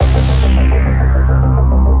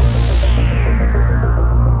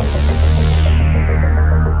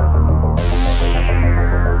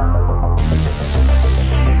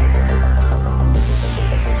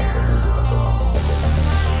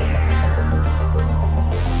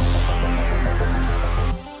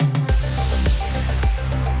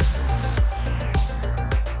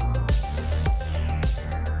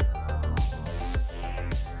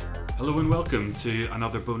welcome to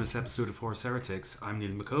another bonus episode of Horse Heretics. I'm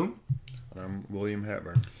Neil McComb. And I'm William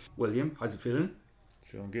Hepburn. William, how's it feeling?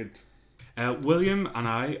 Feeling good. William and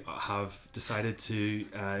I have decided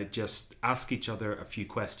to just ask each other a few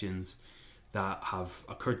questions that have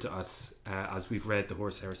occurred to us as we've read the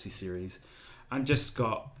Horse Heresy series, and just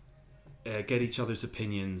get each other's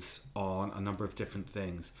opinions on a number of different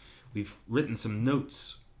things. We've written some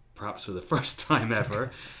notes, perhaps for the first time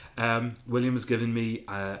ever. William has given me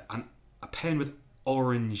a pen with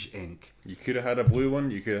orange ink. You could have had a blue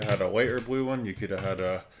one, you could have had a lighter blue one, you could have had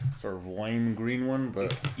a sort of lime green one,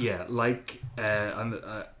 but... Yeah, like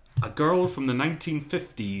a girl from the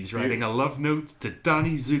 1950s writing a love note to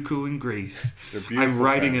Danny Zuko in Greece. I'm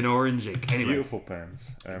writing in orange ink. Anyway, beautiful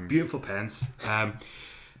pens. Beautiful pens.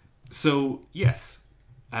 So, yes,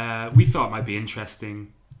 we thought it might be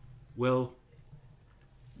interesting. Will,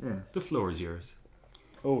 the floor is yours.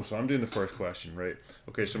 Oh, so I'm doing the first question, right?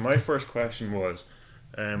 Okay, so my first question was,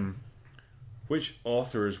 which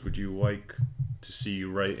authors would you like to see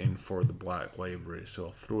writing for the Black Library? So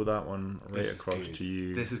I'll throw that one right across to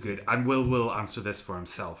you. This is good. And will answer this for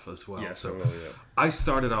himself as well. Yes, so I will, yeah. I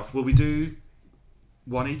started off, will we do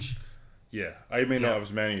one each? Yeah, I may not have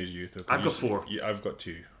as many as you. I've got four. Yeah, I've got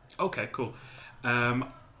two. Okay, cool. I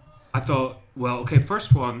thought,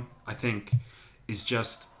 first one, I think, is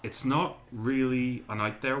just, it's not really an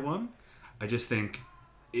out there one. I just think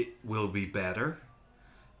it will be better.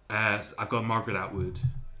 I've got Margaret Atwood.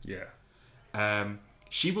 Yeah.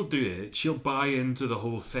 She will do it. She'll buy into the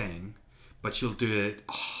whole thing, but she'll do it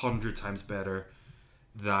 100 times better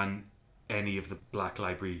than any of the Black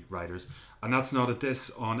Library writers. And that's not a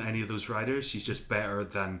diss on any of those writers. She's just better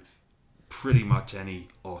than pretty much any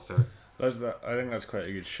author. I think that's quite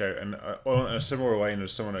a good shout. And on a similar line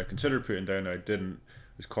as someone I considered putting down, I didn't,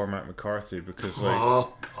 was Cormac McCarthy, because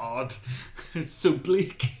oh god, it's so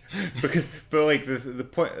bleak. but the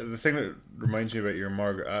point, the thing that reminds me about your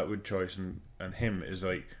Margaret Atwood choice and him is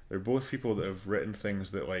like they're both people that have written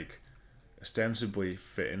things that like ostensibly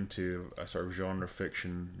fit into a sort of genre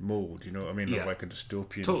fiction mold. You know what I mean? Yeah. Of like a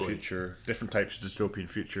dystopian future, different types of dystopian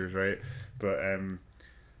futures, right? But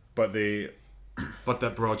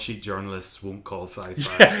that broadsheet journalists won't call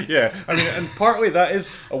sci-fi. Yeah. I mean, and partly that is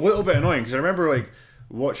a little bit annoying because I remember like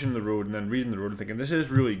watching The Road and then reading The Road and thinking this is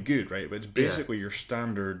really good, right? But it's basically your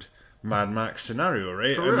standard Mad Max scenario,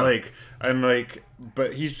 right? For real.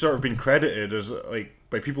 But he's sort of been credited as like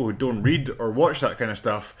by people who don't read or watch that kind of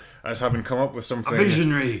stuff as having come up with something. A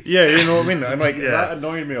visionary. Yeah, you know what I mean? And like that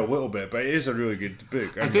annoyed me a little bit, but it is a really good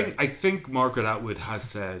book. I think Margaret Atwood has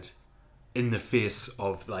said, in the face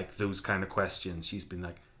of like those kind of questions, she's been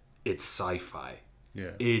like, it's sci-fi.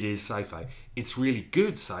 Yeah. It is sci-fi. It's really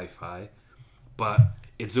good sci-fi, but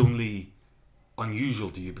it's only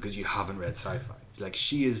unusual to you because you haven't read sci-fi. Like,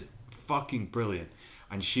 she is fucking brilliant,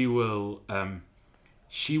 and she will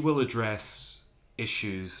address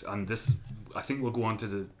issues, and this, I think we'll go on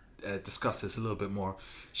to discuss this a little bit more.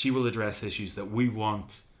 She will address issues that we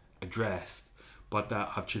want addressed, but that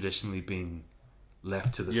have traditionally been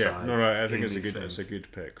left to the side. I think it's a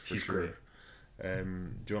good pick for She's sure.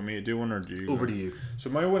 Do you want me to do one or do you? Over to you.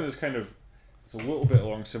 So my one is kind of, it's a little bit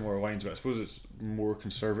along similar lines, but I suppose it's more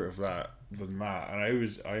conservative than that. And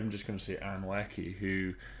I'm just going to say Anne Leckie,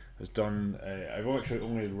 who has done. I've actually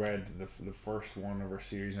only read the first one of her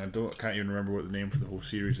series, and I can't even remember what the name for the whole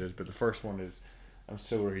series is. But the first one is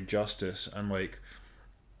Ancillary Justice, and like,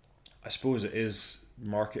 I suppose it is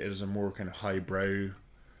marketed as a more kind of highbrow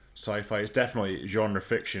sci-fi. It's definitely genre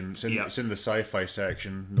fiction. It's in the sci-fi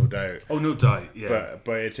section, no doubt. Oh, no doubt. Yeah.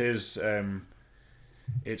 But it is.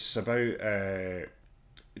 It's about.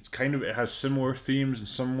 It's kind of, it has similar themes in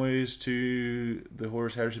some ways to the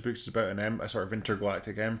Horus Heresy books. It's about a sort of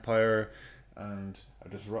intergalactic empire and a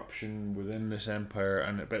disruption within this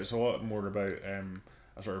empire, but it's a lot more about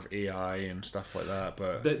a sort of AI and stuff like that.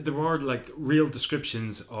 But there are like real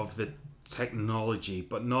descriptions of the technology,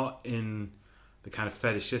 but not in the kind of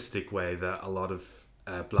fetishistic way that a lot of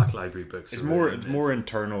Black Library books. It's more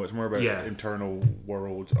internal. It's more about the internal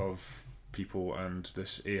world of people and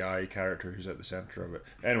this AI character who's at the center of it.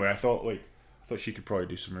 Anyway, I thought she could probably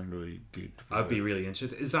do something really good. I'd be really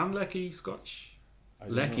interested. Is Anne Leckie Scottish?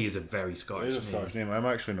 Leckie is a very Scottish name. It is a Scottish name. I'm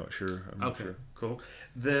actually not sure. Cool.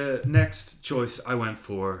 The next choice I went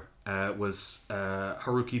for was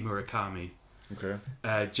Haruki Murakami. Okay.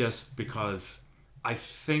 Just because I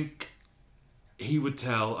think he would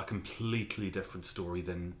tell a completely different story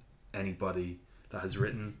than anybody that has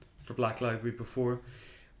written for Black Library before.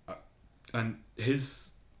 And the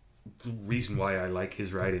reason why I like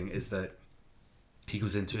his writing is that he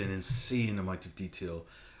goes into an insane amount of detail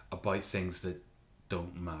about things that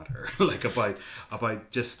don't matter. Like about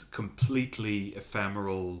just completely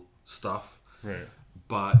ephemeral stuff. Right.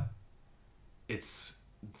 But it's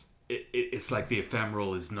like the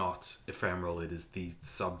ephemeral is not ephemeral, it is the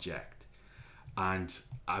subject. And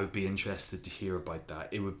I would be interested to hear about that.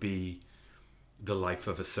 It would be the life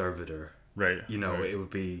of a servitor. Right. You know, right. it would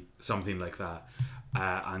be something like that.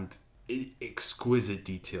 And exquisite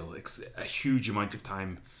detail, a huge amount of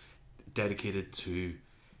time dedicated to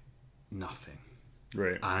nothing.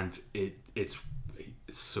 Right. And it's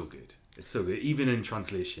so good. It's so good. Even in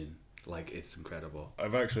translation, like, it's incredible.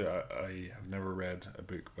 I've actually, I have never read a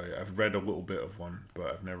book by, I've read a little bit of one, but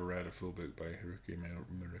I've never read a full book by Haruki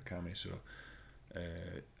Murakami, so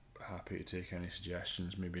happy to take any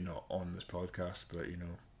suggestions, maybe not on this podcast, but, you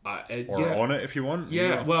know, or yeah. on it if you want. Yeah,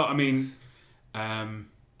 you know. well, I mean,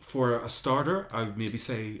 for a starter, I would maybe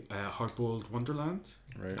say Hardboiled Wonderland.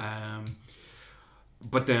 Right.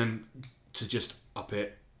 But then, to just up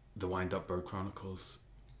it, The Wind-Up Bird Chronicles.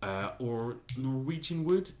 Or Norwegian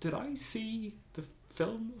Wood. Did I see the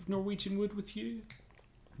film of Norwegian Wood with you?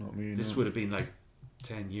 Not me. This no. would have been like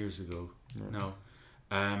 10 years ago. No.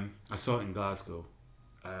 I saw it in Glasgow.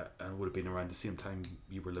 And it would have been around the same time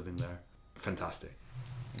you were living there. Fantastic.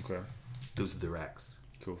 Okay. Those are the Rex.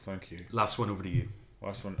 Cool, thank you. Last one over to you.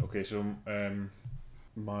 Last one. Okay, so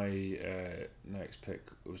my next pick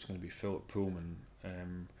was going to be Philip Pullman,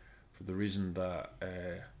 for the reason that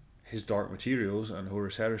his Dark Materials and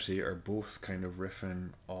Horus Heresy are both kind of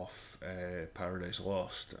riffing off Paradise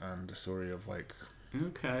Lost and the story of like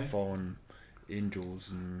fallen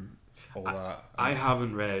angels and all that. I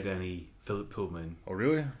haven't read any Philip Pullman. Oh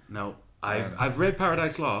really? No, I've read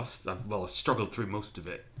Paradise Lost. I've struggled through most of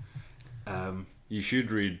it. You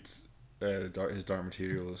should read his Dark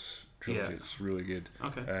Materials trilogy. Yeah. It's really good.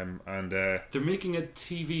 Okay. And they're making a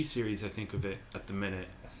TV series, I think, of it at the minute.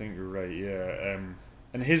 I think you're right. Yeah.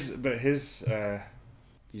 And he's big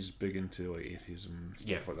into like atheism and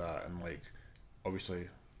stuff like that, and like obviously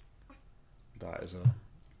that is a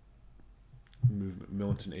movement.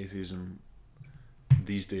 Militant atheism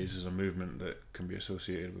these days is a movement that can be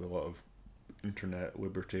associated with a lot of internet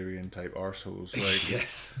libertarian type arseholes. Like,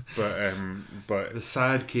 yes. But the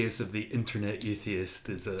sad case of the internet atheist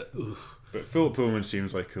is a. Ugh. But Philip Pullman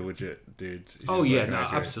seems like a legit dude. Oh yeah, no,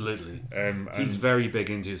 absolutely. He's and very big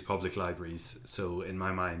into his public libraries, so in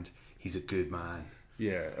my mind, he's a good man.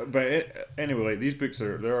 yeah, but anyway, like these books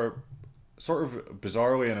there are sort of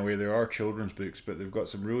bizarrely in a way there are children's books, but they've got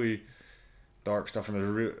some really dark stuff, and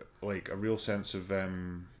there's a real sense of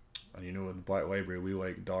and you know in the Black Library we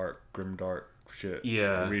like dark, grim, dark shit.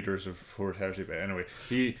 Yeah. Readers of Horus Heresy, but anyway,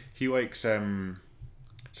 he likes the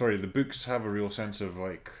books have a real sense of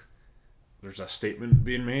like. There's a statement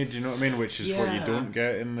being made, you know what I mean? Which is what you don't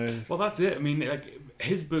get in the. Well, that's it. I mean, like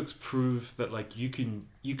his books prove that like you can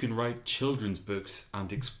write children's books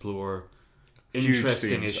and explore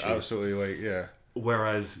interesting issues. Absolutely, like yeah.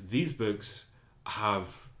 Whereas these books have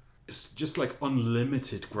it's just like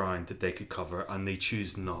unlimited ground that they could cover, and they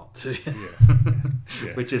choose not to.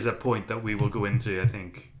 Yeah. Which is a point that we will go into, I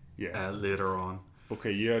think, later on.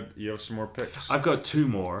 Okay, you have some more picks. I've got two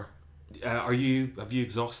more. Have you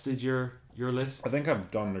exhausted your list? I think I'm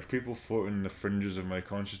done. There's people floating in the fringes of my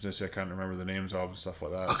consciousness I can't remember the names of and stuff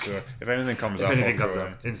like that. Okay. So if anything comes up,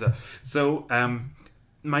 So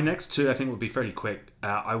my next two I think will be fairly quick.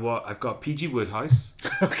 I've got P.G. Wodehouse.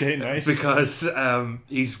 Okay, nice. Because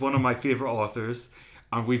he's one of my favourite authors,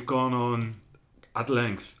 and we've gone on at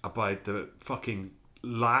length about the fucking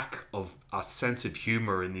lack of a sense of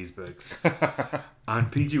humour in these books.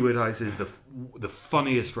 And P.G. Wodehouse is the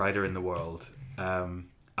funniest writer in the world,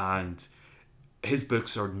 and his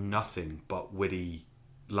books are nothing but witty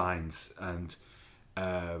lines and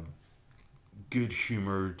good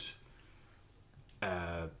humoured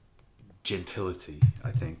gentility, I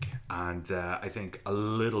think. And I think a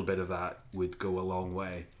little bit of that would go a long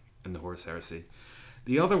way in the Horus Heresy.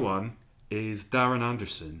 The other one is Darren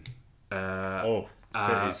Anderson.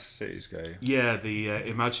 Cities guy. Yeah, the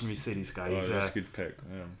Imaginary Cities guy. That's a good pick.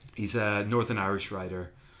 Yeah. He's a Northern Irish writer.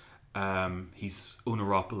 He's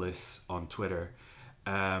Oneropolis on Twitter.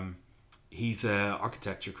 He's an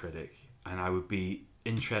architecture critic, and I would be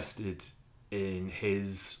interested in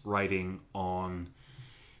his writing on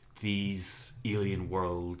these alien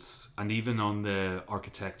worlds, and even on the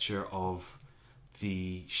architecture of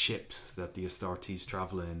the ships that the Astartes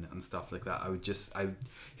travel in and stuff like that.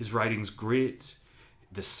 His writing's great.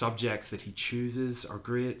 The subjects that he chooses are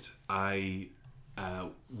great. I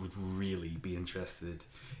would really be interested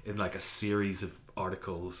in like a series of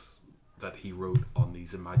articles that he wrote on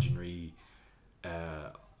these imaginary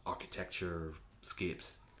architecture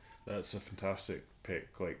scapes. That's a fantastic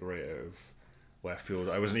pick, like right out of left field.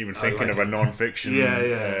 I wasn't even thinking of a it. non-fiction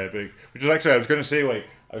Yeah. book, which is actually, I was going to say, like,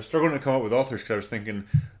 I was struggling to come up with authors because I was thinking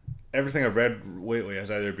everything I've read lately has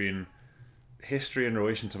either been history in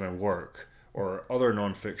relation to my work or other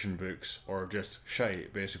non-fiction books or just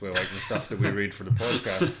shite, basically, like the stuff that we read for the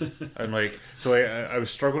podcast. And like, so I was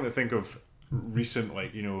struggling to think of recent,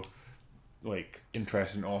 like, you know, like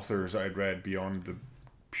interesting authors I'd read beyond the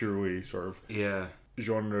purely sort of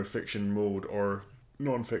genre fiction mode or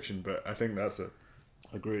non-fiction, but I think that's a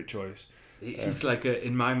great choice. He's like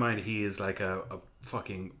in my mind, he is like a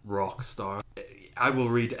fucking rock star. I will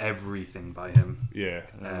read everything by him. Yeah,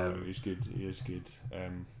 he's good. He is good.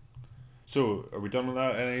 So, are we done with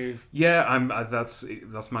that? Any? Yeah,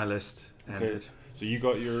 that's my list. Okay. Ended. So you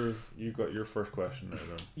got your first question now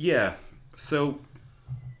then. Yeah. So,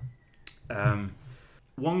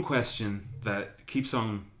 one question that keeps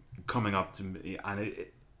on coming up to me, and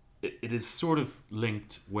it is sort of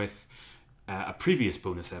linked with a previous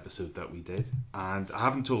bonus episode that we did, and I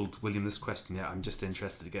haven't told William this question yet. I'm just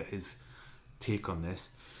interested to get his take on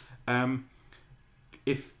this.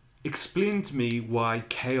 Explain to me why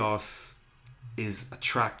chaos is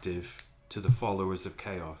attractive to the followers of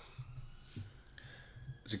chaos.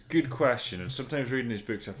 It's a good question, and sometimes reading these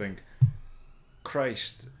books I think,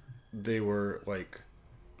 Christ, there were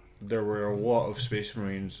a lot of Space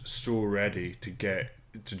Marines so ready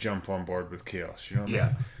to jump on board with chaos, you know what I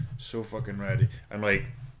mean? So fucking ready. And like,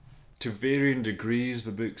 to varying degrees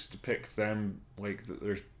the books depict them like that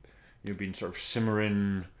there's, you know, been sort of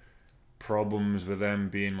simmering problems with them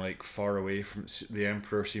being like far away from the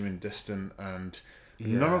Emperor, seeming distant, and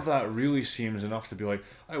none of that really seems enough to be like,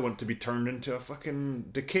 I want to be turned into a fucking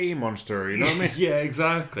decay monster, you know what I mean? Yeah,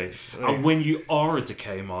 exactly. And when you are a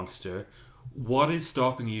decay monster, what is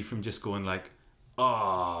stopping you from just going like,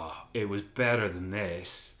 it was better than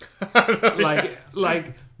this?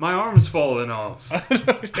 like my arm's falling off.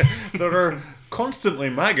 There are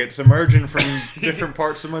constantly maggots emerging from different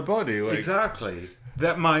parts of my body. Like. Exactly.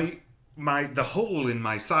 That the hole in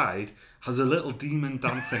my side has a little demon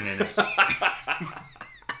dancing in it.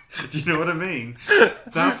 Do you know what I mean?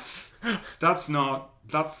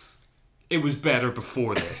 It was better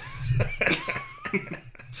before this.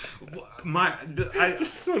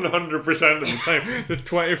 Just 100% of the time, just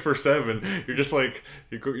 24/7, you're just like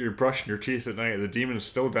you're brushing your teeth at night. The demon's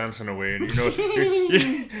still dancing away, and you know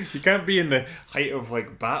you can't be in the height of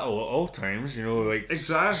like battle at all times. You know, like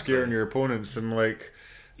scaring your opponents and like.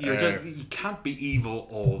 You can't be evil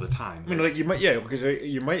all the time. I mean, like you might, because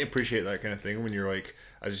you might appreciate that kind of thing when you're like,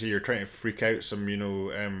 as you say, you're trying to freak out some, you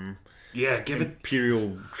know, give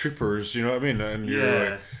Imperial troopers. You know what I mean? And you're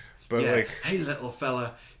like, but like, hey, little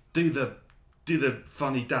fella, do the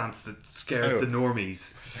funny dance that scares the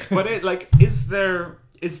normies. But is there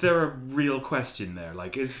a real question there?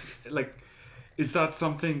 Like, is that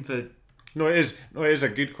something that? No, it is a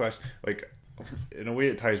good question. Like, in a way,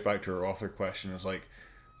 it ties back to our author question. It's like,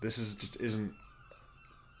 this isn't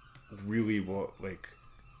really what like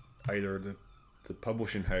either the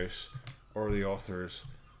publishing house or the authors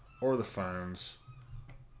or the fans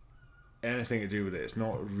anything to do with it. It's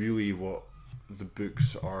not really what the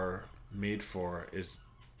books are made for,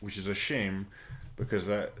 which is a shame, because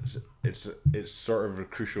it's sort of a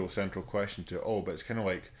crucial central question to it all. But it's kind of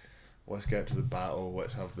like, let's get to the battle,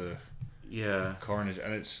 let's have the carnage,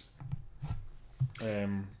 and it's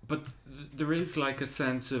but there is like a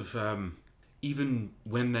sense of even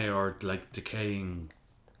when they are like decaying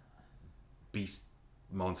beast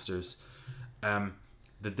monsters,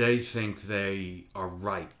 that they think they are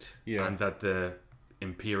right, and that the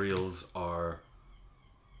Imperials are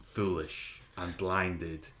foolish and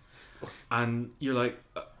blinded, and you're like,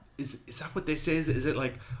 is that what this is? Is it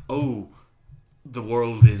like, the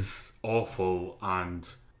world is awful and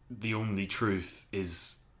the only truth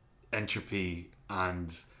is entropy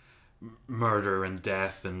and murder and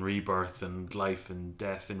death and rebirth and life and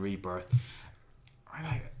death and rebirth? I'm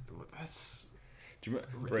like, that's...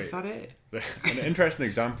 Is that it? An interesting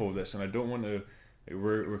example of this, and I don't want to...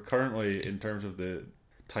 We're currently, in terms of the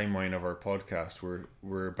timeline of our podcast,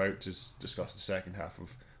 we're about to discuss the second half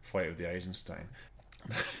of Flight of the Eisenstein.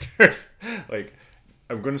 Like,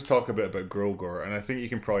 I'm going to talk a bit about Grulgor, and I think you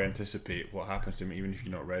can probably anticipate what happens to him, even if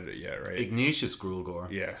you've not read it yet, right? Ignatius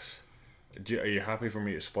Grulgor. Yes. Are you happy for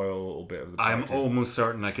me to spoil a little bit of the I'm almost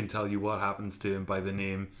certain I can tell you what happens to him by the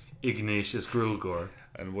name Ignatius Grulgor.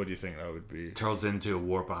 And what do you think that would be? Turns into a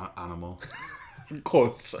warp animal.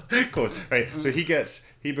 Close. Right, so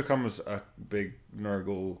he becomes a big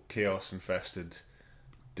Nurgle chaos infested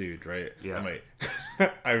dude, right? Yeah. And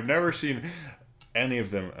like, I've never seen any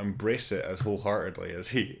of them embrace it as wholeheartedly as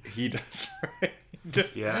he does. Right?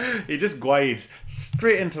 He just glides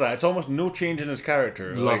straight into that. It's almost no change in his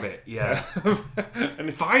character. Love it, yeah.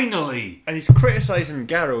 And finally, and he's criticizing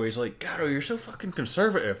Garrow. He's like, Garrow, you're so fucking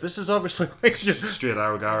conservative. This is obviously like straight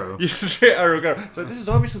arrow Garrow. You straight arrow Garrow. So this is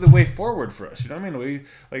obviously the way forward for us. You know what I mean?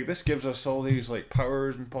 This gives us all these like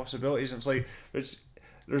powers and possibilities. And it's like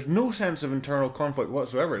there's no sense of internal conflict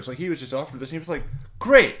whatsoever. It's like he was just offered this, and he was like,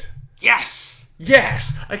 great,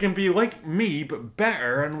 Yes, I can be like me, but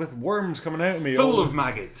better and with worms coming out of me. Full of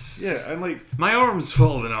maggots. Yeah, and like... my arm's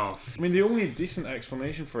falling off. I mean, the only decent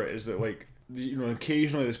explanation for it is that, like,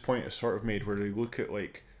 occasionally this point is sort of made where they look at,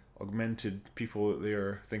 like, augmented people that they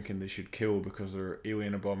are thinking they should kill because they're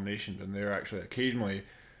alien abominations, and they're actually occasionally,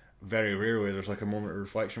 very rarely, there's like a moment of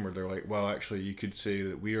reflection where they're like, well, actually, you could say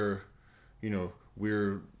that we're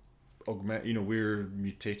we're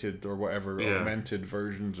mutated or whatever, augmented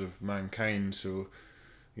versions of mankind, so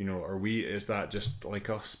is that just like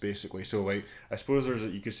us basically? So like I suppose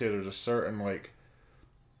you could say there's a certain like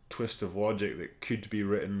twist of logic that could be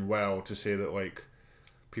written well to say that like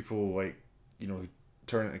people like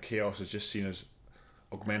turn into chaos is just seen as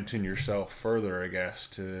augmenting yourself further, I guess,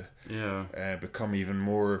 to become even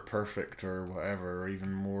more perfect or whatever, or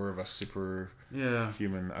even more of a super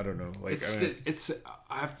human. I don't know. Like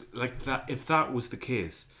if that was the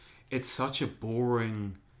case, it's such a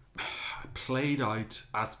boring, played out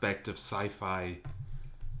aspect of sci-fi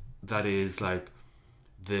that is like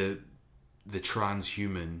the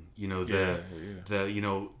transhuman.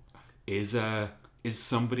 Is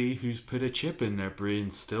somebody who's put a chip in their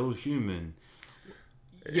brain still human?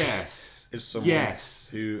 Yes. Is someone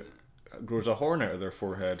who grows a horn out of their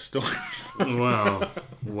forehead still?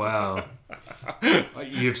 Wow.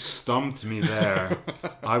 You've stumped me there.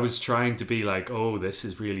 I was trying to be like, oh, this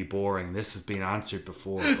is really boring. This has been answered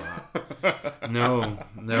before, but no.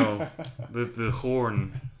 The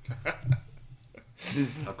horn.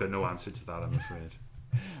 I've got no answer to that, I'm afraid.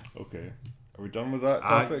 Okay. Are we done with that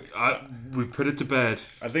topic? We've put it to bed.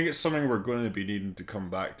 I think it's something we're going to be needing to come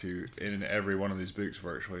back to in every one of these books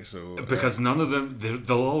virtually. So because none of them,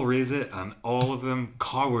 they'll all raise it, and all of them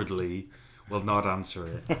cowardly will not answer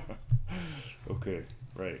it. Okay,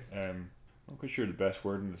 right. I'm not quite sure the best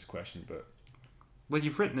word in this question, but well,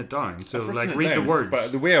 you've written it down, so like read the words.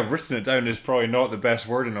 But the way I've written it down is probably not the best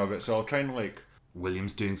wording of it, so I'll try and like.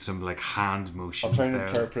 William's doing some like hand motions. I'll try and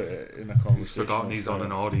interpret it in a conversation. He's forgotten he's on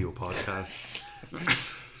an audio podcast.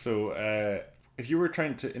 So, if you were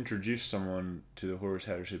trying to introduce someone to the Horus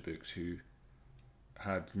Heresy books who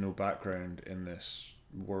had no background in this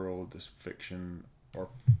world, this fiction, or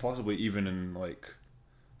possibly even in like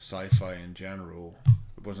sci-fi in general,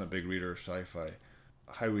 wasn't a big reader of sci-fi,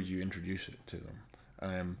 how would you introduce it to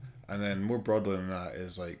them? And then more broadly than that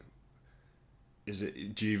is like,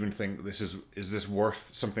 do you even think is this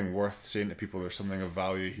something worth saying to people? There's something of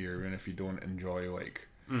value here, even if you don't enjoy like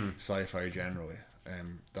sci-fi generally.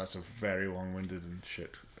 That's a very long-winded and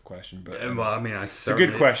shit question, but well, I mean, it's a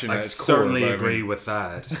good question. I certainly agree with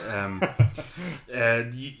that.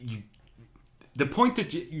 The point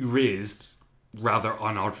that you raised rather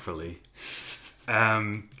unartfully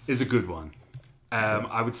is a good one.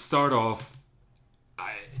 I would start off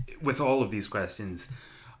with all of these questions.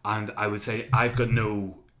 And I would say I've got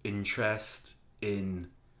no interest in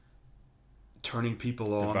turning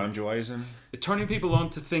people on. Evangelizing? Turning people on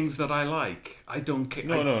to things that I like. I don't care.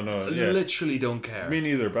 No. Yeah. Literally don't care. Me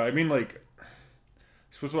neither, but I mean, like, I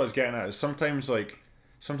suppose what I was getting at is sometimes I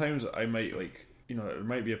might, like, it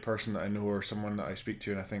might be a person that I know or someone that I speak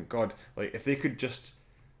to, and I think, God, like, if they could just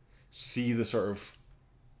see the sort of,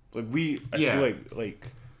 like, I feel like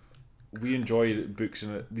we enjoy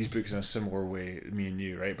these books in a similar way, me and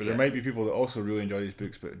you, right? But there might be people that also really enjoy these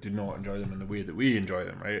books but do not enjoy them in the way that we enjoy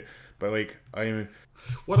them, right? But like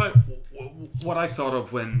what I thought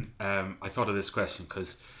of when I thought of this question,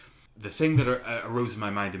 because the thing that arose in my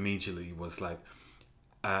mind immediately was like,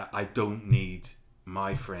 I don't need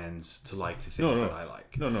my friends to like the things that I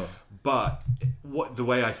like. No. But the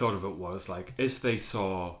way I thought of it was like, if they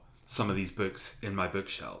saw some of these books in my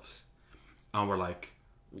bookshelves and were like,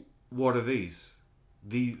 what are these?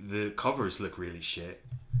 The covers look really shit.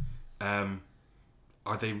 Are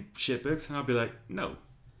they shit books? And I'd be like, no.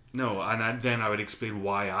 And then I would explain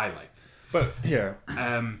why I like them. But yeah.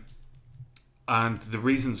 And the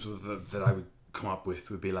reasons that I would come up with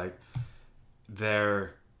would be like,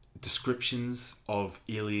 their descriptions of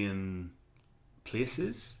alien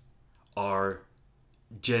places are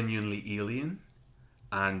genuinely alien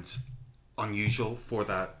and unusual for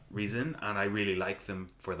that reason, and I really like them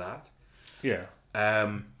for that. Yeah.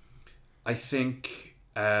 I think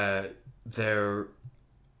they're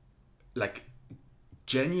like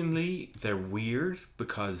genuinely they're weird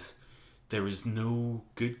because there is no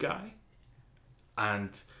good guy, and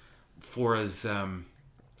for as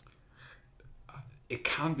it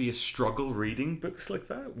can be a struggle reading books like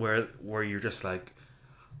that where you're just like,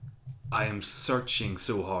 I am searching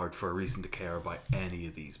so hard for a reason to care about any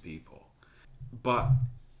of these people, but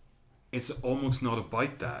it's almost not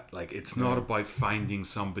about that. Like, it's not about finding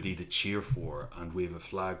somebody to cheer for and wave a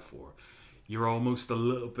flag for. You're almost a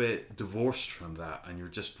little bit divorced from that, and you're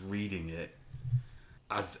just reading it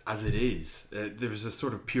as it is. There's a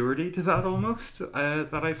sort of purity to that almost that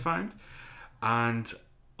I find, and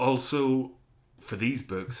also for these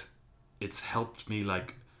books, it's helped me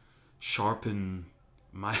like sharpen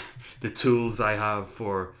the tools I have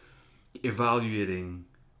for evaluating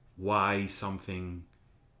why something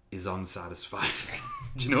is unsatisfying.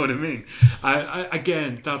 Do you know what I mean? I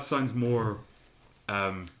again, that sounds more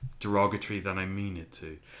derogatory than I mean it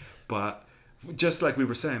to, but just like we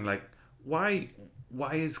were saying, like why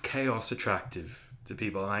is chaos attractive to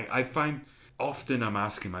people? And I find often I'm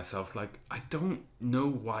asking myself, like, I don't know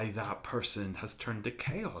why that person has turned to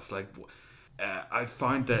chaos. Like, I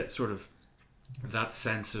find that sort of that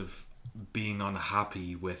sense of being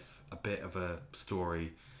unhappy with a bit of a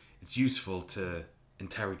story, it's useful to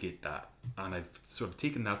interrogate that, and I've sort of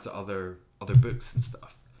taken that to other books and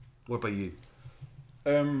stuff. What about you?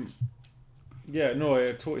 Yeah, no,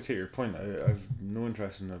 I totally take your point. I've no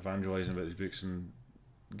interest in evangelizing about these books and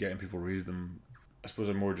getting people to read them. I suppose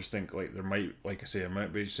I more just think like there might, like I say, there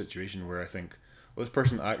might be a situation where I think, well, this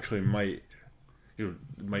person actually might, it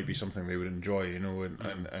might be something they would enjoy,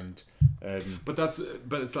 and but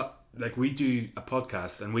it's like we do a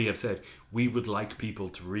podcast and we have said we would like people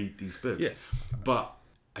to read these books. Yeah. But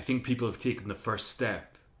I think people have taken the first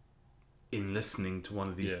step in listening to one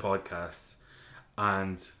of these podcasts,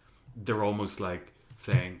 and they're almost like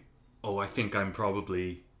saying, oh, I think I'm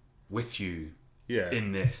probably with you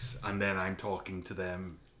in this, and then I'm talking to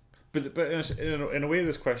them. But in a way,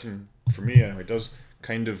 this question for me anyway does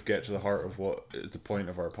kind of get to the heart of what is the point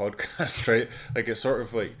of our podcast, right? Like, it's sort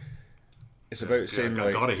of like, it's about saying, I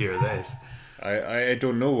like, gotta hear this. I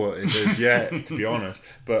don't know what it is yet, to be honest,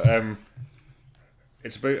 but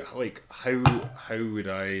it's about like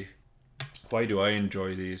why do I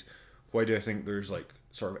enjoy these? Why do I think there's like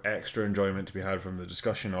sort of extra enjoyment to be had from the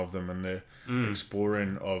discussion of them and the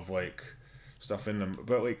exploring of like stuff in them?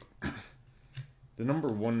 But like the number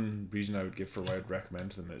one reason I would give for why I'd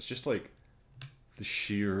recommend them, it's just like the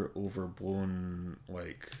sheer overblown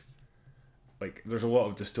like there's a lot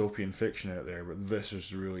of dystopian fiction out there, but this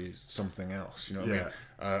is really something else. You know what I mean?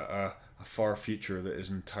 A far future that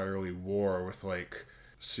is entirely war with like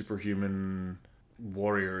superhuman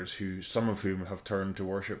warriors who some of whom have turned to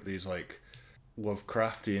worship these like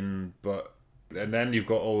Lovecraftian, and then you've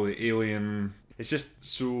got all the alien. It's just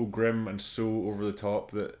so grim and so over the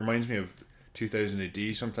top that reminds me of 2000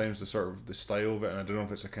 AD sometimes, the sort of the style of it, and I don't know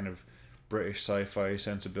if it's a kind of British sci-fi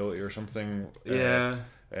sensibility or something.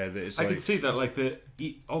 That is I can see that, like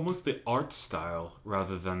almost the art style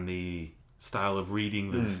rather than the style of reading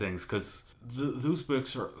those things, because those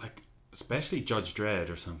books are like, especially Judge Dredd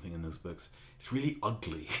or something in those books, it's really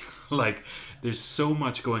ugly. Like, there's so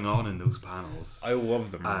much going on in those panels. I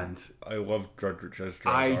love them, and I love Judge Dredd.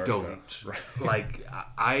 I don't. Like,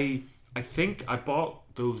 I think I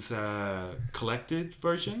bought those collected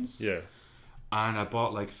versions. Yeah. And I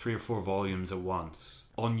bought like 3 or 4 volumes at once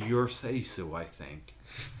on your say so, I think.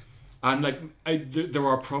 And like, there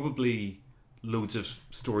are probably loads of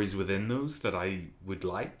stories within those that I would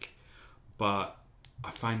like, but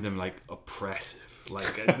I find them like oppressive.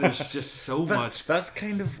 Like, there's just so much. That's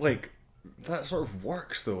kind of like, that sort of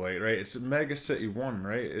works though, like, right? It's Mega City 1,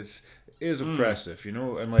 right? It is oppressive, you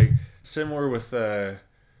know, and like similar with the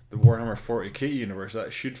Warhammer 40k universe,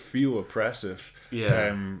 that should feel oppressive.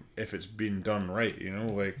 If it's been done right, you know,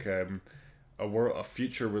 like a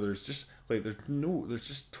future where there's just like there's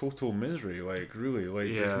just total misery, like really,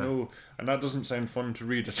 like there's no, and that doesn't sound fun to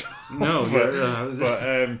read at all. No,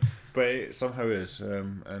 but it somehow is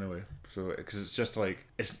anyway. So because it's just like,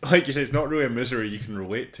 it's like you say, it's not really a misery you can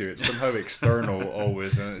relate to. It's somehow external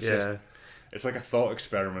always, and it's just, it's like a thought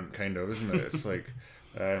experiment kind of, isn't it? It's like,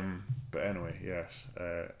 but anyway, yes.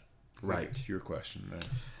 Right. To your question then.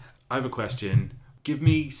 I have a question. Give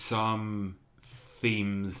me some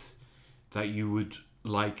themes that you would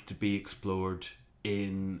like to be explored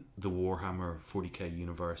in the Warhammer 40k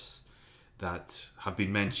universe that have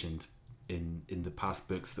been mentioned in the past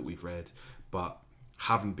books that we've read but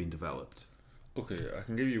haven't been developed. Okay, I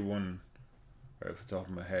can give you one right off the top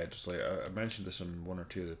of my head. It's like I mentioned this on one or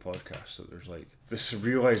two of the podcasts, that there's like this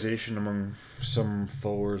realization among some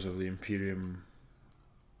followers of the Imperium,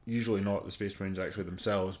 usually not the Space Marines actually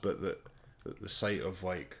themselves, but that the sight of,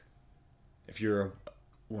 like, if you're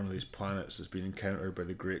one of these planets that's been encountered by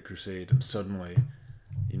the Great Crusade, and suddenly,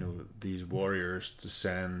 you know, these warriors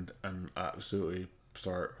descend and absolutely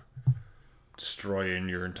start destroying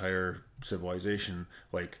your entire civilization.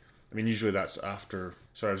 Like, I mean, usually that's after.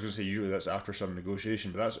 Sorry, I was going to say usually that's after some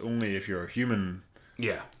negotiation, but that's only if you're a human.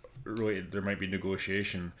 Yeah. Related, there might be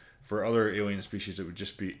negotiation. For other alien species, it would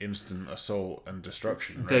just be instant assault and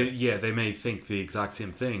destruction. Right? They may think the exact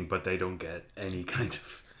same thing, but they don't get any kind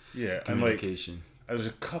of And communication. like, there's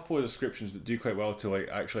a couple of descriptions that do quite well to, like,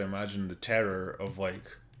 actually imagine the terror of, like,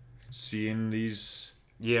 seeing these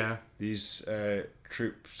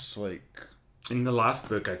troops, like, in the last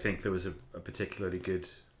book. I think there was a particularly good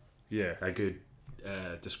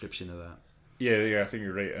description of that. Yeah, I think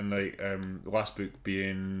you're right. And like, the last book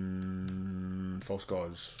being False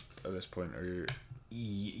Gods at this point, are you?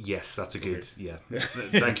 Yes, that's a good. Okay. Yeah,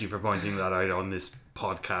 thank you for pointing that out on this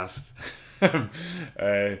podcast.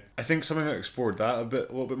 I think something that explored that a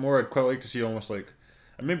little bit more. I'd quite like to see, almost like,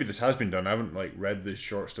 and maybe this has been done. I haven't, like, read the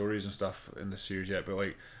short stories and stuff in this series yet, but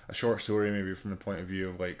like a short story maybe from the point of view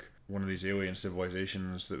of, like, one of these alien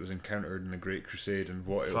civilizations that was encountered in the Great Crusade and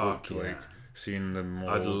what it looked like. Seeing them all.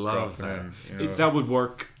 I'd love that. In, you know. That would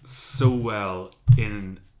work so well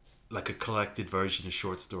in, like, a collected version of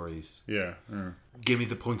short stories. Yeah. Give me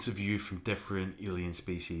the points of view from different alien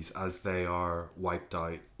species as they are wiped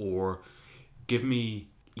out, or give me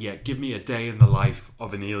a day in the life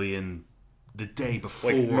of an alien the day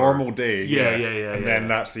before, like normal day. Yeah. And then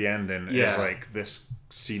that's the ending. Yeah. Is like this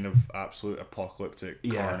scene of absolute apocalyptic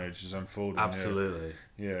carnage is unfolding. Absolutely.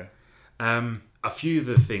 Yeah. A few of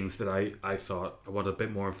the things that I thought I wanted a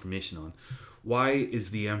bit more information on. Why is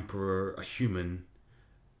the Emperor a human,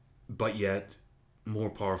 but yet more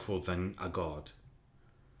powerful than a god?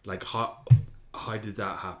 Like, how did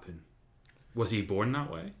that happen? Was he born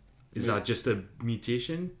that way? Is that just a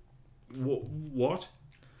mutation? What?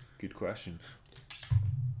 Good question.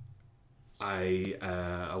 I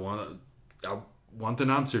want an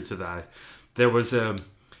answer to that. There was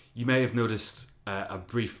you may have noticed a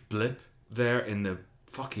brief blip there in the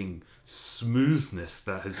fucking smoothness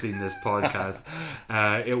that has been this podcast.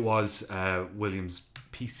 It was William's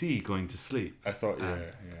PC going to sleep. I thought,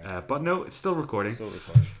 but no, it's still recording. Still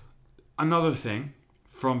recording. Another thing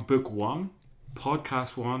from book 1,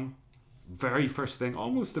 podcast 1, very first thing,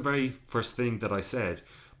 almost the very first thing that I said,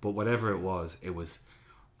 but whatever it was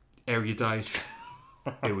erudite,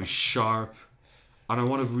 it was sharp, and I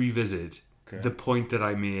want to revisit the point that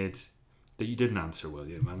I made that you didn't answer,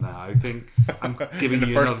 William, and I think I'm giving in the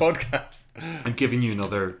you first podcast. I'm giving you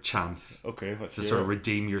another chance. Okay, to sort of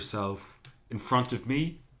redeem yourself in front of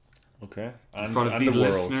me. Okay, and in front of the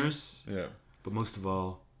listeners. Yeah, but most of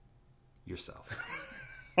all, yourself.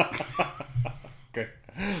 Okay,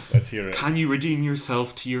 let's hear it. Can you redeem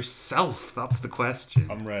yourself to yourself? That's the question.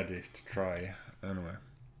 I'm ready to try. Anyway.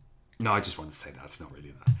 No, I just want to say that's not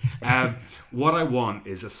really that. What I want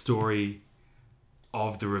is a story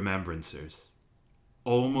of the Remembrancers.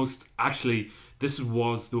 Almost, actually, this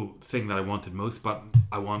was the thing that I wanted most, but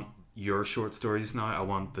I want your short stories now. I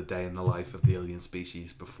want the day in the life of the alien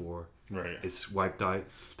species before it's wiped out.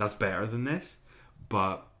 That's better than this,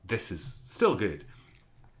 but this is still good.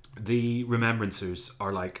 The Remembrancers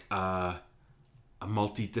are like a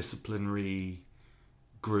multidisciplinary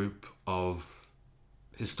group of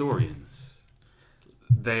historians.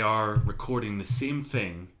 They are recording the same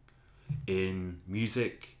thing in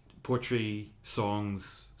music, poetry,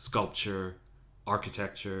 songs, sculpture,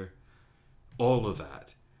 architecture, all of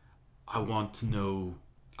that. I want to know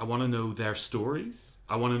their stories.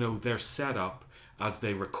 I want to know their setup as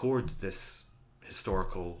they record this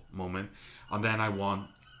historical moment, and then I want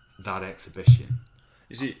that exhibition.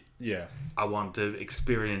 You see, yeah. I want to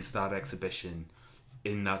experience that exhibition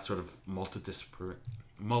in that sort of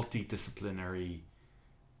multidisciplinary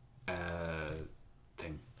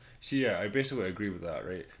thing. See, yeah, I basically agree with that,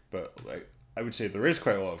 right? But, like, I would say there is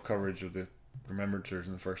quite a lot of coverage of the Remembrancers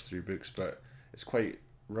in the first 3 books, but it's quite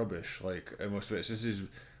rubbish. Like, most of it, this is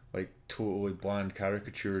like totally bland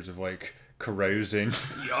caricatures of, like, carousing.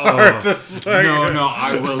 Oh, no,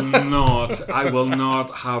 I will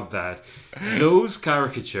not have that. Those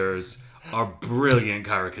caricatures are brilliant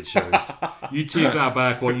caricatures. You take that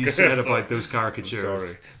back, what you said about those caricatures. I'm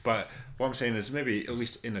sorry, but what I'm saying is maybe at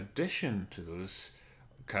least in addition to those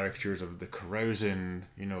caricatures of the carousing,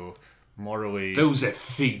 morally. Those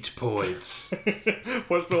effete poets.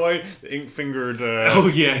 What's the line? The ink-fingered. Oh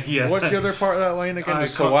yeah. What's the other part of that line again? The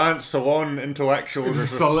salon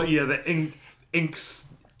intellectuals. The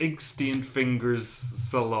ink-stained fingers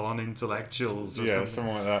salon intellectuals. Or something.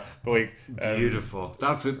 Something like that. But like beautiful.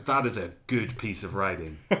 That is a good piece of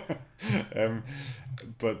writing.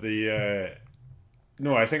 But the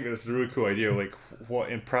no, I think that's a really cool idea. Like what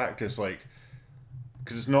in practice, like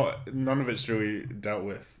because it's not none of it's really dealt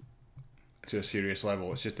with to a serious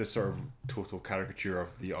level. It's just this sort of total caricature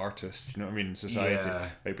of the artist. You know what I mean? In society,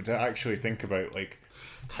 like, but to actually think about like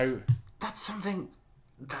how that's something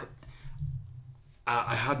that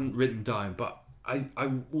I hadn't written down, but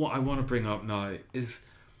what I want to bring up now is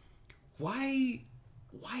why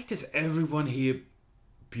does everyone hate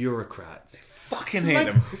bureaucrats? Fucking hate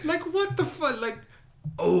them. Like what the fuck? Like,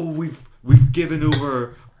 oh, we've given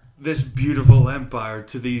over this beautiful empire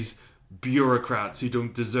to these bureaucrats who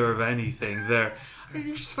don't deserve anything. And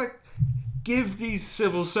you're just like, give these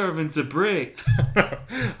civil servants a break.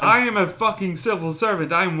 I am a fucking civil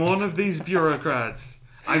servant. I'm one of these bureaucrats.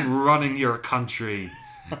 I'm running your country.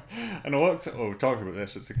 And we talked about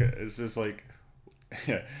this. It's just like,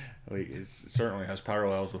 yeah, like it certainly has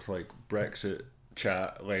parallels with like Brexit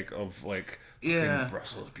chat, like of like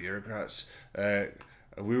Brussels bureaucrats.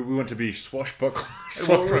 We want to be swashbuckler.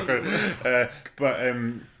 But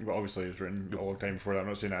obviously it was written a long time before that. I'm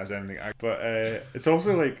not saying that as anything. But it's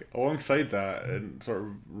also like alongside that and sort of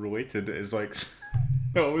related is like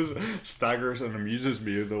it always staggers and amuses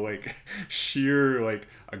me the like sheer like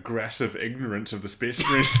aggressive ignorance of the space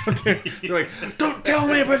marines. They're like, don't tell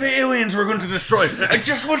me about the aliens we're going to destroy. I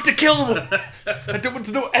just want to kill them. I don't want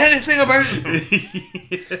to know anything about them.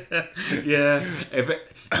 Yeah.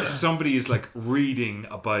 If somebody is like reading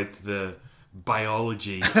about the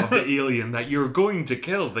biology of the alien that you're going to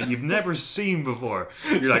kill that you've never seen before,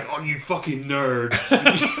 you're like, oh, you fucking nerd.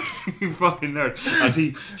 You fucking nerd. As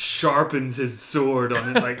he sharpens his sword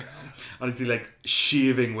on it, like, and is he like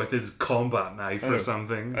shaving with his combat knife or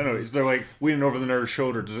something? I know. They're like leaning over the nerd's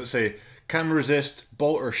shoulder. Does it say can resist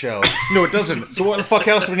bolter shell? No, it doesn't. So what the fuck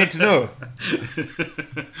else do we need to know?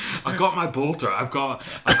 I got my bolter. I've got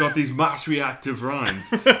these mass reactive rounds.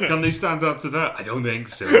 Can they stand up to that? I don't think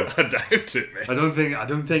so. I doubt it, mate. I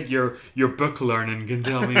don't think your book learning can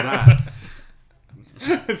tell me that.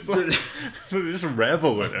 It's like, they just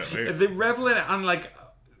revel in it. Like. They revel in it, and like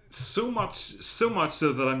so much so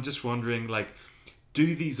that I'm just wondering, like,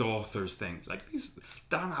 do these authors think like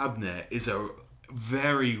Dan Abnett is a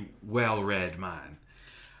very well-read man?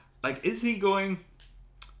 Like, is he going,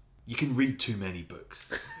 you can read too many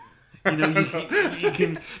books, you know, you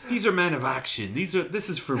can, these are men of action, this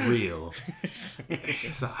is for real.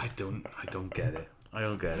 I don't get it.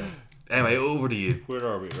 Anyway, over to you. Where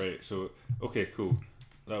are we? Right, so okay, cool,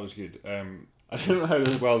 that was good. I don't know how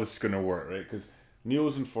well this is going to work, right, because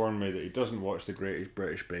Neil's informed me that he doesn't watch the Great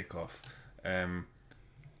British Bake Off.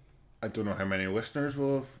 I don't know how many listeners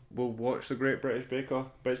will watch the Great British Bake Off,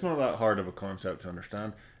 but it's not that hard of a concept to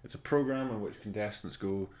understand. It's a program in which contestants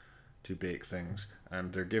go to bake things,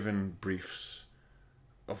 and they're given briefs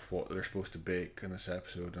of what they're supposed to bake in this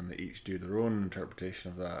episode, and they each do their own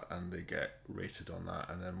interpretation of that, and they get rated on that,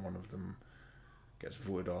 and then one of them gets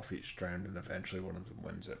voted off each round, and eventually one of them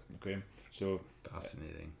wins it. Okay, so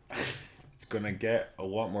fascinating. It's gonna get a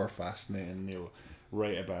lot more fascinating, Neil,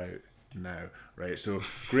 right about now. Right, so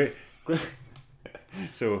great.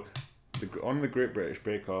 So on the Great British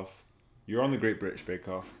Bake Off, you're on the Great British Bake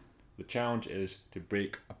Off. The challenge is to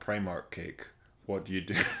bake a Primark cake. What do you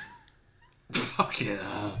do? Fucking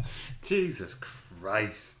hell. Jesus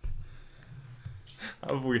Christ.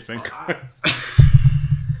 How do we think?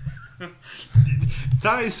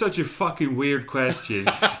 That is such a fucking weird question.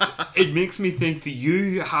 It makes me think that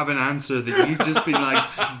you have an answer that you've just been like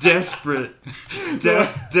desperate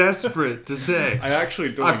to say. I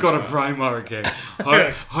actually don't. I've got a Primark cake.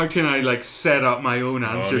 How can I like set up my own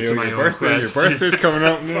answer to my own question? Your birthday's coming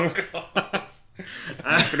up now.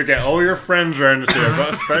 I'm gonna get all your friends around to say I've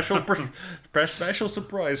got a special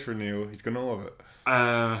surprise for Neil. He's gonna love it.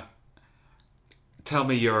 Tell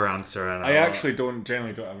me your answer. And I actually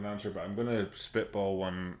generally don't have an answer, but I'm gonna spitball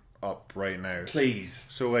one up right now. Please.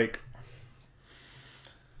 So like,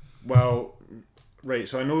 well, right.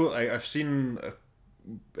 So I know I've seen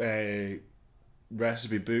a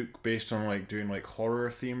recipe book based on like doing like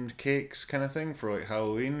horror themed cakes kind of thing for like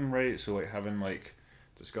Halloween, right? So like having like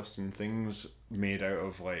disgusting things made out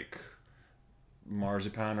of like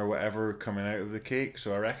marzipan or whatever coming out of the cake.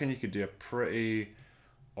 So I reckon you could do a pretty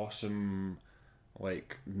awesome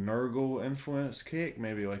like Nurgle influenced cake,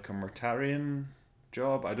 maybe like a Mortarion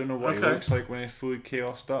job. I don't know what he looks like when he's fully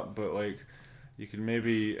chaosed up, but like you could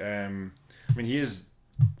maybe. I mean, he is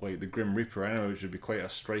like the Grim Reaper. I know, which would be quite a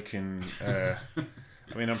striking. I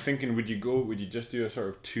mean, I'm thinking, would you just do a sort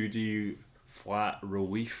of 2D flat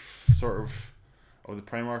relief sort of the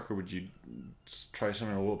Primarch, or would you try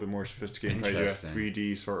something a little bit more sophisticated, try to do a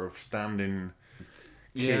 3D sort of standing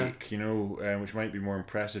cake, you know, which might be more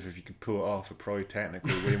impressive if you could pull it off, but probably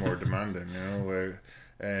technically way more demanding, you know.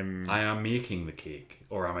 I am making the cake,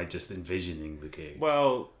 or am I just envisioning the cake?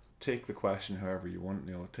 Well, take the question however you want,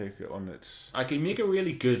 Neil. Take it on its... I can make a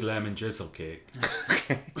really good lemon drizzle cake.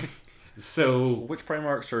 Okay. So... Which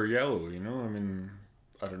Primarchs are yellow, you know? I mean,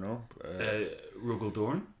 I don't know. Rugel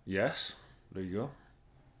Dorn? Yes. There you go.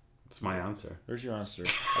 That's my answer. There's your answer.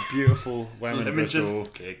 A beautiful lemon drizzle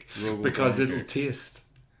cake. Because it'll cake. taste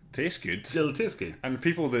good. It'll taste good. And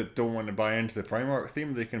people that don't want to buy into the Primarch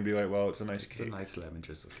theme, they can be like, well, it's a nice cake. It's a nice lemon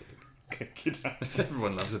drizzle cake. Okay, good answer.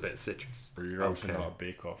 Everyone loves a bit of citrus. You're obviously not a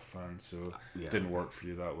Bake Off fan, so it didn't work for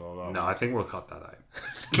you that well. No, I think we'll cut that out.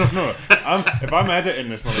 No. If I'm editing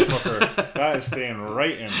this motherfucker, that is staying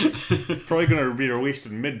right in. It's probably going to be released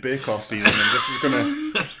in mid Bake Off season,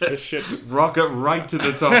 and this shit's rocket right to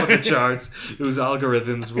the top of the charts. Those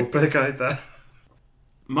algorithms will pick out that.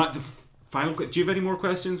 The final. Do you have any more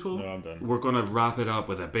questions, Will? No, I'm done. We're going to wrap it up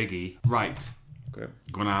with a biggie. Right. Okay.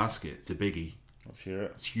 I'm going to ask it. It's a biggie. Let's hear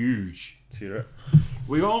it. It's huge. Let's hear it.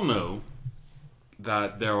 We all know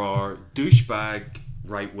that there are douchebag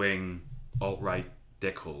right-wing alt-right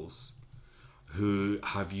dickholes who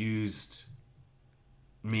have used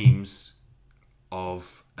memes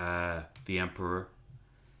of the Emperor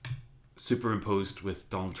superimposed with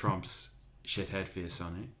Donald Trump's shithead face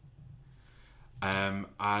on it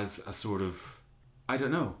as a sort of, I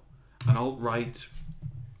don't know, an alt-right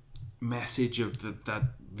message of that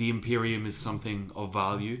the Imperium is something of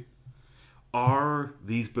value. Are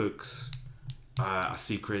these books a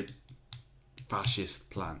secret fascist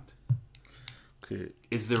plant? Okay.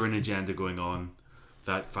 Is there an agenda going on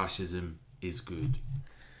that fascism is good?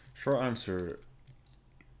 Short answer,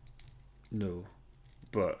 no.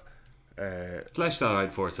 But flesh that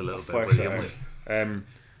out for us a little bit, William.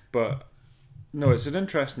 But no, it's an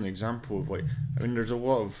interesting example of like, I mean, there's a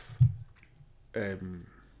lot of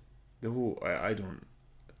the whole. I don't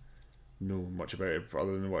know much about it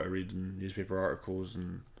other than what I read in newspaper articles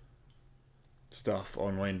and stuff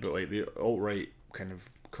online, but like the alt-right kind of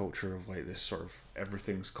culture of like this sort of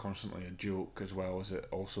everything's constantly a joke, as well as it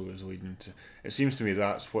also is leading to, it seems to me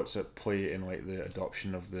that's what's at play in like the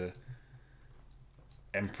adoption of the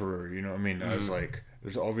Emperor, you know what I mean? As like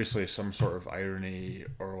there's obviously some sort of irony,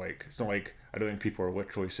 or like it's not like, I don't think people are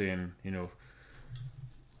literally saying, you know,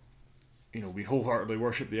 we wholeheartedly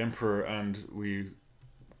worship the Emperor and we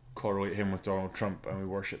correlate him with Donald Trump and we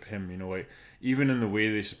worship him, you know, like even in the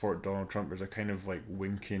way they support Donald Trump, there's a kind of like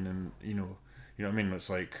winking, and you know what I mean? It's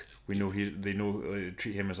like they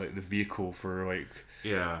treat him as like the vehicle for like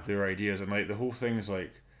their ideas, and like the whole thing is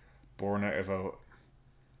like born out of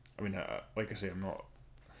like I say, I'm not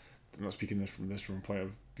speaking from a point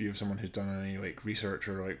of view of someone who's done any like research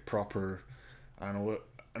or like proper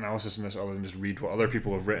analysis in this, other than just read what other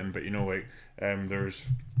people have written, but you know, like there's,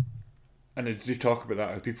 and they do talk about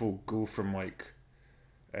that, how people go from like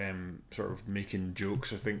sort of making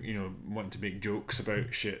jokes, I think, you know, wanting to make jokes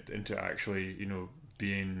about shit, into actually, you know,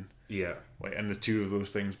 being like, and the two of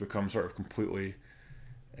those things become sort of completely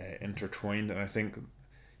intertwined. And I think,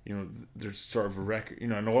 you know, there's sort of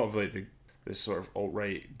and a lot of like this sort of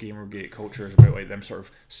alt-right Gamergate culture is about like them sort of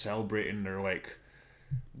celebrating their like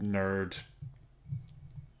nerd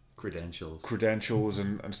credentials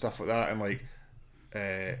and stuff like that, and like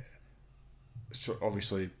so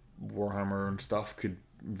obviously Warhammer and stuff could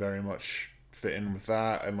very much fit in with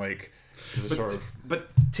that, and like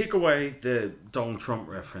but take away the Donald Trump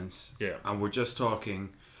reference, and we're just talking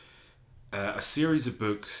a series of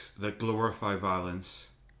books that glorify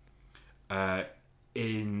violence for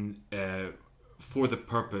the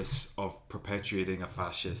purpose of perpetuating a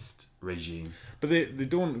fascist regime. But they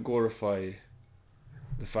don't glorify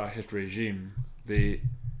the fascist regime. I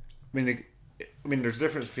mean, there's a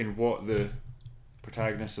difference between what the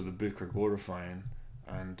protagonists of the book are glorifying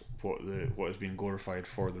and what is being glorified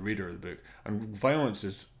for the reader of the book. And violence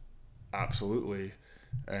is absolutely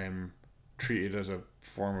treated as a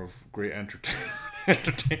form of great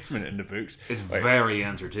entertainment in the books. It's like, very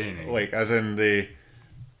entertaining. Like, as in they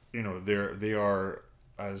have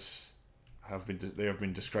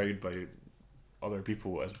been described by other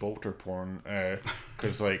people as bolter porn,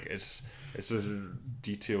 because like it's just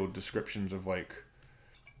detailed descriptions of like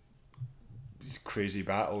these crazy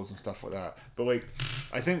battles and stuff like that. But like,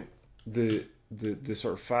 I think the the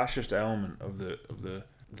sort of fascist element of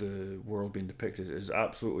the world being depicted is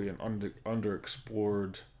absolutely an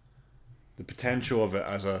underexplored. The potential of it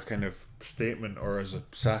as a kind of statement or as a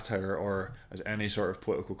satire or as any sort of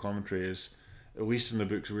political commentary is, at least in the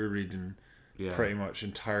books we're reading, pretty much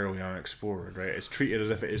entirely unexplored, right? It's treated as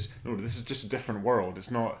if it is, no, this is just a different world. It's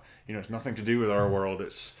not, it's nothing to do with our world.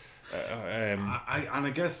 It's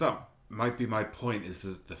I guess that might be my point, is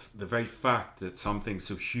that the very fact that something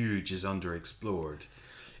so huge is underexplored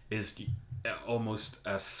is almost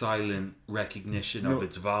a silent recognition of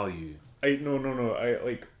its value.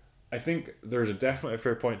 I think there's definitely a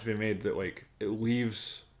fair point to be made that like it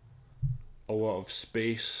leaves a lot of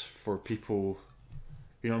space for people,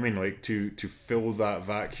 you know what I mean, like to fill that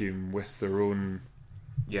vacuum with their own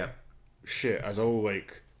shit, as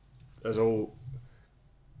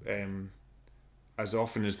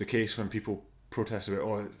often is the case when people protest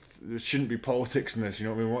about, there shouldn't be politics in this, you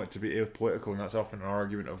know what I mean, we want it to be apolitical, and that's often an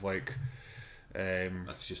argument of like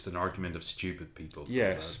that's just an argument of stupid people.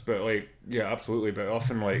 Yes, but like, yeah, absolutely, but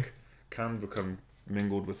often like can become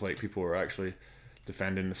mingled with like people who are actually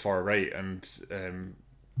defending the far right and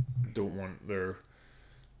don't want their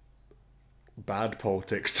bad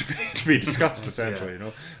politics to be discussed essentially,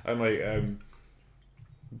 and like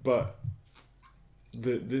but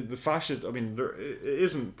the fascist, I mean, it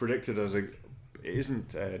isn't depicted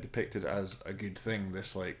as a good thing,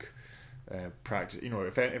 this like practice,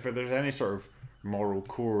 if there's any sort of moral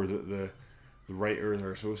core that the writers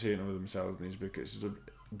are associating with themselves in these books,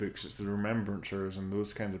 it's the Remembrancers and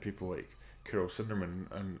those kinds of people like Kirill Sinderman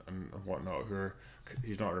and whatnot, who are,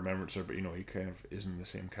 he's not a Remembrancer, but he kind of is in the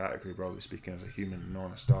same category, broadly speaking, as a human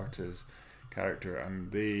non-Astartes character,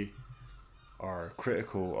 and they are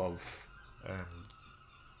critical of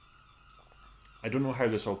I don't know how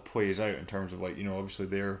this all plays out in terms of like, obviously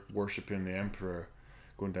they're worshipping the Emperor,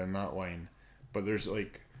 going down that line, but there's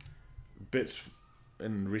like bits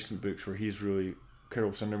in recent books where Kirill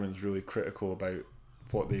Sinderman's really critical about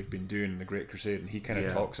what they've been doing in the Great Crusade, and he kind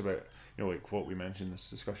of talks about, like what we mentioned in this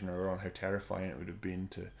discussion earlier on, how terrifying it would have been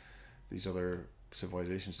to these other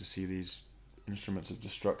civilizations to see these instruments of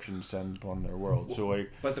destruction descend upon their world. So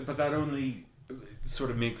like, but that only sort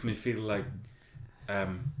of makes me feel like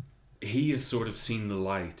he has sort of seen the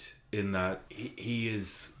light, in that he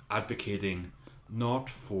is advocating not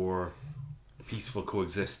for peaceful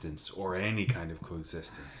coexistence or any kind of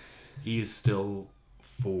coexistence. He is still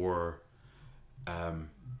for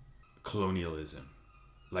colonialism.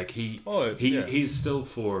 Like he's still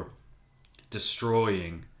for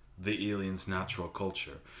destroying the aliens' natural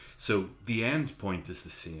culture. So the end point is the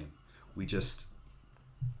same. We just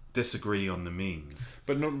disagree on the means.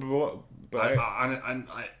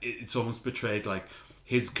 It's almost portrayed like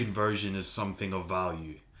his conversion is something of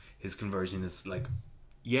value. His conversion is like,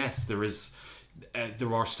 yes, there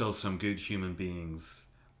are still some good human beings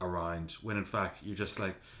around, when in fact you're just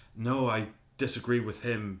like, no, I disagree with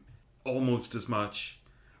him almost as much,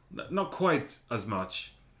 not quite as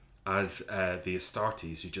much as the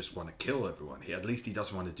Astartes, who just want to kill everyone. At least he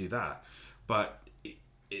doesn't want to do that, but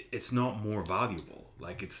it's not more valuable.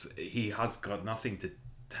 Like, he has got nothing to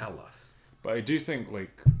tell us. But I do think,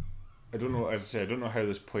 like, I don't know, as I say, I don't know how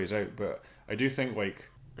this plays out, but I do think, like,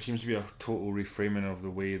 there seems to be a total reframing of the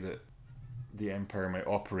way that the Empire might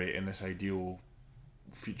operate in this ideal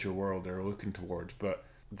future world they're looking towards. But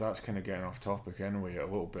that's kind of getting off topic anyway a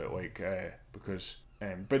little bit, like, because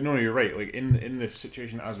but no, you're right, like in the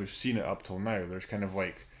situation as we've seen it up till now, there's kind of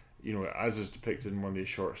like, as is depicted in one of these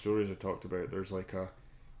short stories I talked about, there's like a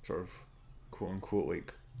sort of quote unquote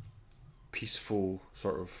like peaceful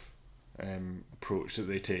sort of approach that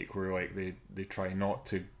they take, where like they try not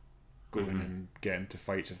to go in and get into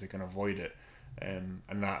fights if they can avoid it, and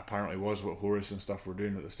that apparently was what Horus and stuff were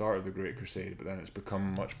doing at the start of the Great Crusade, but then it's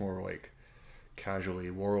become much more like casually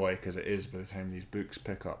warlike as it is by the time these books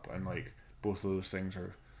pick up, and like both of those things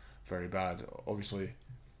are very bad. Obviously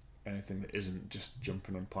anything that isn't just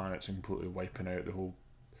jumping on planets and completely wiping out the whole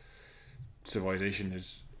civilization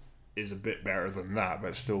is a bit better than that, but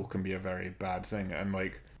it still can be a very bad thing. And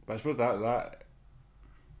like, but I suppose that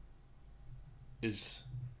is,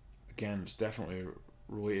 again, it's definitely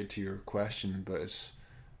related to your question, but it's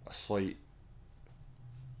a slight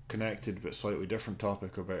connected but slightly different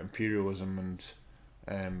topic about imperialism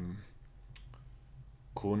and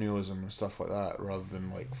colonialism and stuff like that, rather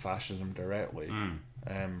than like fascism directly.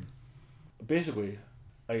 Basically,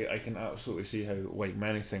 I can absolutely see how, like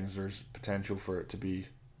many things, there's potential for it to be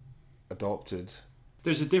adopted.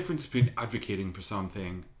 There's a difference between advocating for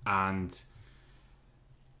something and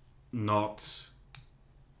not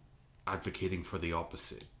advocating for the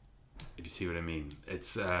opposite, if you see what I mean.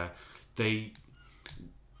 It's they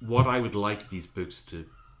what I would like these books to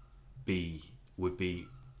would be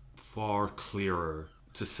far clearer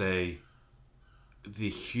to say the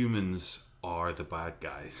humans are the bad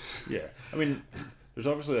guys. Yeah, I mean, there's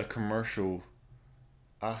obviously a commercial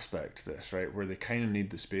aspect to this, right, where they kind of need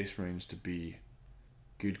the Space Marines to be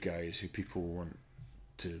good guys who people want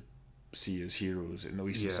to see as heroes, at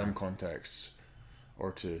least in some contexts,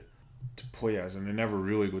 or to play as, and they never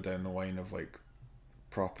really go down the line of like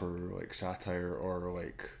proper like satire or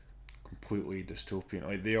like completely dystopian.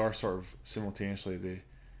 Like they are sort of simultaneously, they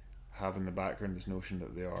have in the background this notion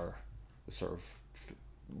that they are the sort of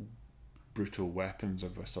brutal weapons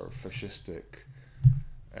of a sort of fascistic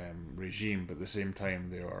regime, but at the same time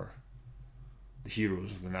they are the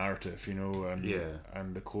heroes of the narrative, you know,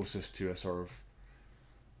 and the closest to a sort of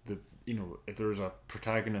the, you know, if there's a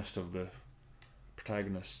protagonist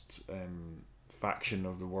faction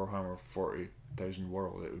of the Warhammer 40,000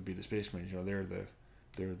 world, it would be the Space Marines. You know, they're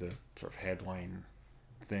the sort of headline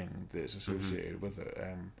thing that's associated with it.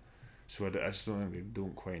 So I just don't think they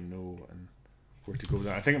don't quite know and where to go with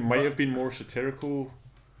that. I think it might have been more satirical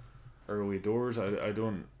early doors. I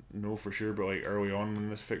don't know for sure, but like early on when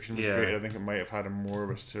this fiction was created, I think it might have had a more of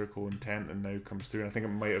a satirical intent and now comes through. And I think it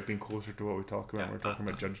might have been closer to what we talk about when we're talking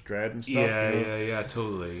about Judge Dredd and stuff. Yeah,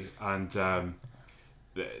 totally. And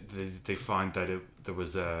they find that there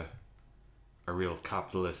was a real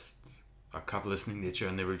capitalistic nature,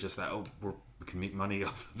 and they were just like, oh, we can make money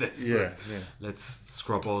off of this. Let's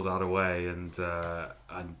scrub all that away and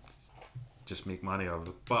just make money out of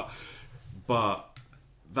it. But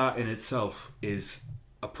that in itself is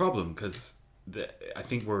a problem, because I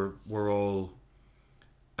think we're all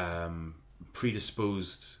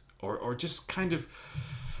predisposed or just kind of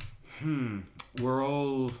we're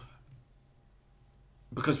all,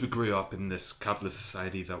 because we grew up in this capitalist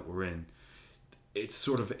society that we're in, it's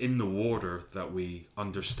sort of in the water that we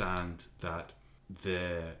understand that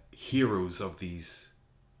the heroes of these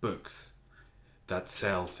books that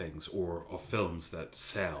sell things, or of films that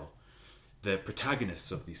sell, the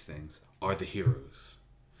protagonists of these things are the heroes,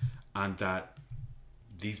 and that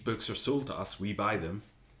these books are sold to us, we buy them,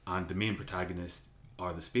 and the main protagonists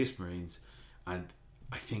are the Space Marines. And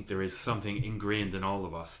I think there is something ingrained in all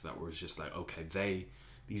of us that was just like, okay,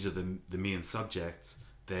 these are the main subjects,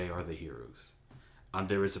 they are the heroes. And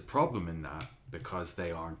there is a problem in that, because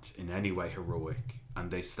they aren't in any way heroic, and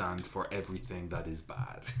they stand for everything that is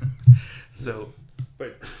bad. So,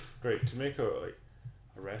 but right, to make a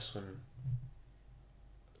wrestling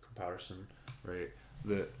comparison, right,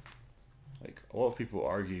 that like a lot of people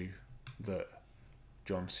argue that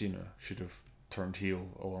John Cena should have turned heel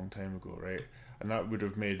a long time ago, right, and that would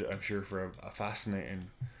have made, I'm sure, for a fascinating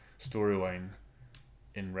storyline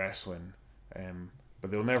in wrestling, but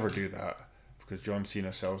they'll never do that, because John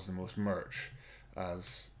Cena sells the most merch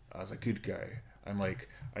as a good guy. And like,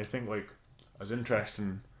 I think like as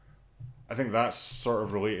interesting, I think that's sort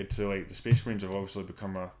of related to like the Space Marines have obviously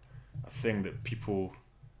become a thing that people,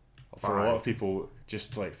 for a lot of people,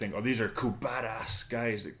 just like think, oh, these are cool badass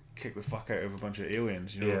guys that kick the fuck out of a bunch of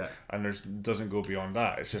aliens, you know. And doesn't go beyond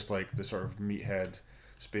that. It's just like the sort of meathead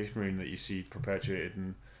Space Marine that you see perpetuated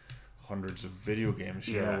in hundreds of video games,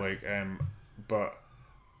 you know, like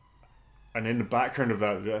and in the background of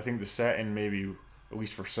that, I think the setting, maybe at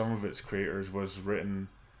least for some of its creators, was written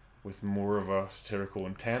with more of a satirical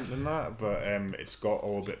intent than that, but it's got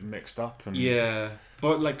all a bit mixed up. And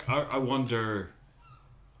but like I wonder,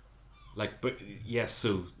 like, but yes,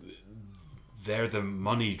 so they're the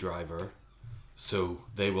money driver, so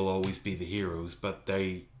they will always be the heroes, but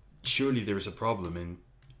surely there's a problem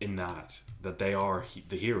in that they are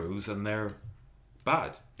the heroes and they're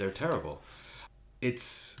bad, they're terrible.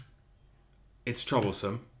 It's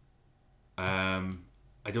troublesome.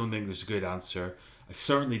 I don't think there's a good answer. I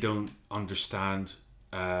certainly don't understand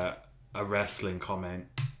a wrestling comment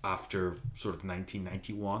after sort of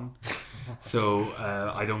 1991. So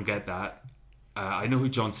I don't get that. I know who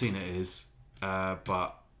John Cena is,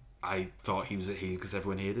 but I thought he was a heel because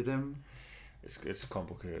everyone hated him. It's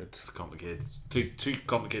complicated. It's complicated. Too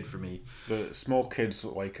complicated for me. The small kids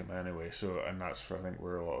like him anyway, so, and that's I think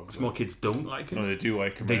where a lot of small kids don't like him. No, they do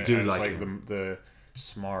like him. They do like him. It's like the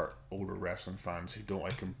smart older wrestling fans who don't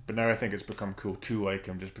like him. But now I think it's become cool to like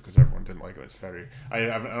him just because everyone didn't like him. It's very. I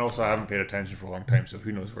haven't paid attention for a long time, so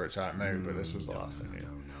who knows where it's at now. But this was the last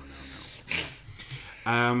thing.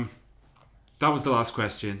 No. That was the last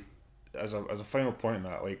question. As a final point on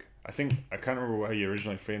that, like, I think I can't remember how you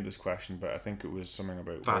originally framed this question, but I think it was something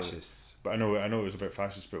about fascists. But I know it was about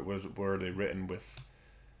fascists. But were they written with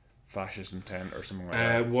fascist intent or something like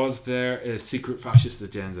that? Was there a secret fascist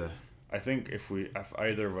agenda? I think if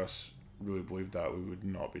either of us really believed that, we would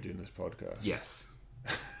not be doing this podcast. Yes.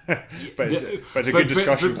 but it's a good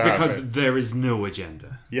discussion to have. Because there is no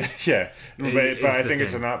agenda. Yeah. No, but I think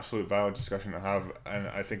it's thing. an absolute valid discussion to have, and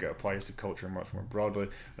I think it applies to culture much more broadly.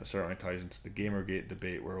 It certainly ties into the Gamergate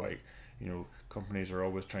debate, where companies are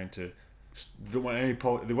always trying to don't want any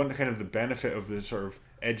they want the kind of the benefit of the sort of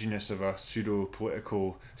edginess of a pseudo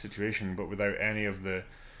political situation, but without any of the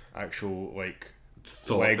actual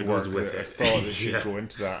thought that goes with it. Thought that should go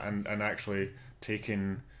into that, and actually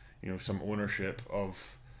taking some ownership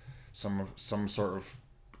of some sort of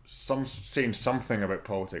saying something about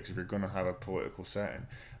politics if you're going to have a political setting,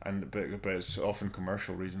 but it's often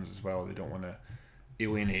commercial reasons as well. They don't want to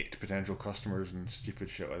alienate potential customers and stupid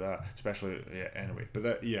shit like that, especially anyway. But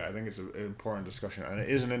I think it's an important discussion, and it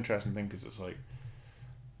is an interesting thing because it's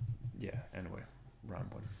anyway,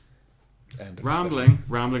 rambling.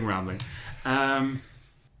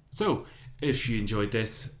 So if you enjoyed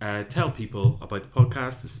this, tell people about the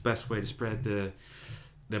podcast. It's the best way to spread the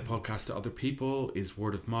podcast to other people is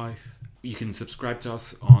word of mouth. You can subscribe to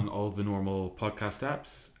us on all the normal podcast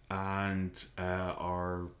apps, and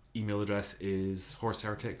our email address is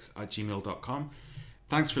horseheretics@gmail.com.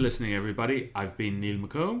 Thanks for listening, everybody. I've been Neil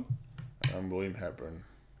McComb. I'm William Hepburn.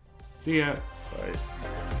 See ya. Bye.